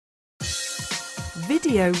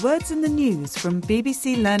Video Words in the News from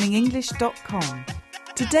bbclearningenglish.com.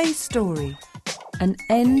 Today's story. An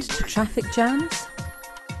end to traffic jams?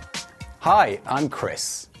 Hi, I'm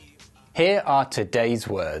Chris. Here are today's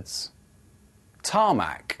words.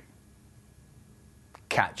 Tarmac.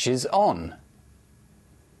 Catches on.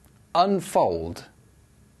 Unfold.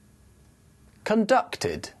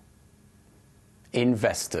 Conducted.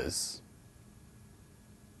 Investors.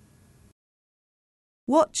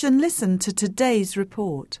 Watch and listen to today's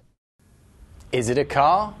report. Is it a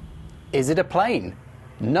car? Is it a plane?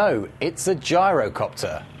 No, it's a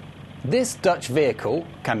gyrocopter. This Dutch vehicle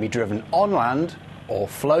can be driven on land or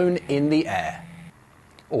flown in the air.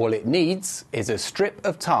 All it needs is a strip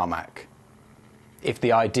of tarmac. If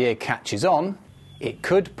the idea catches on, it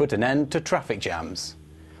could put an end to traffic jams.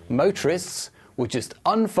 Motorists would just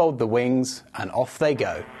unfold the wings and off they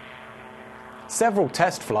go. Several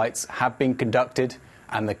test flights have been conducted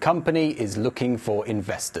and the company is looking for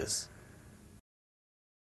investors.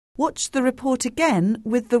 Watch the report again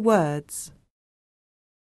with the words.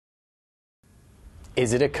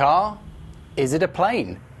 Is it a car? Is it a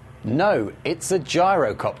plane? No, it's a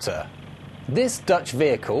gyrocopter. This Dutch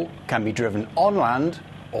vehicle can be driven on land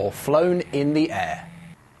or flown in the air.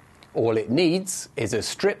 All it needs is a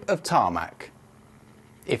strip of tarmac.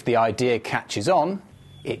 If the idea catches on,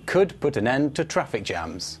 it could put an end to traffic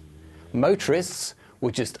jams. Motorists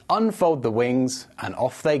would just unfold the wings and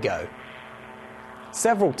off they go.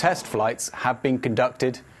 Several test flights have been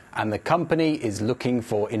conducted and the company is looking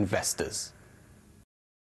for investors.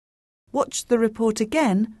 Watch the report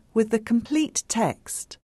again with the complete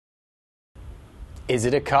text. Is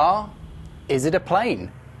it a car? Is it a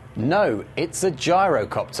plane? No, it's a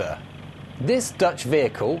gyrocopter. This Dutch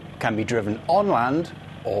vehicle can be driven on land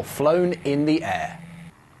or flown in the air.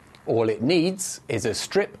 All it needs is a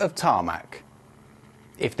strip of tarmac.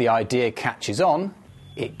 If the idea catches on,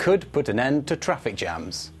 it could put an end to traffic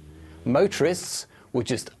jams. Motorists would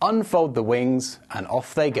just unfold the wings and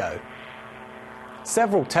off they go.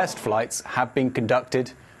 Several test flights have been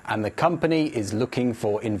conducted and the company is looking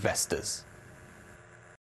for investors.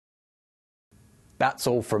 That's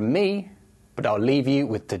all from me, but I'll leave you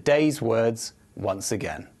with today's words once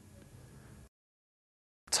again.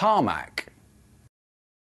 Tarmac.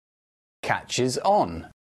 Catches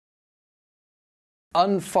on.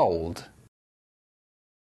 Unfold.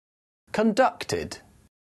 Conducted.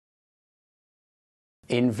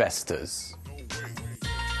 Investors.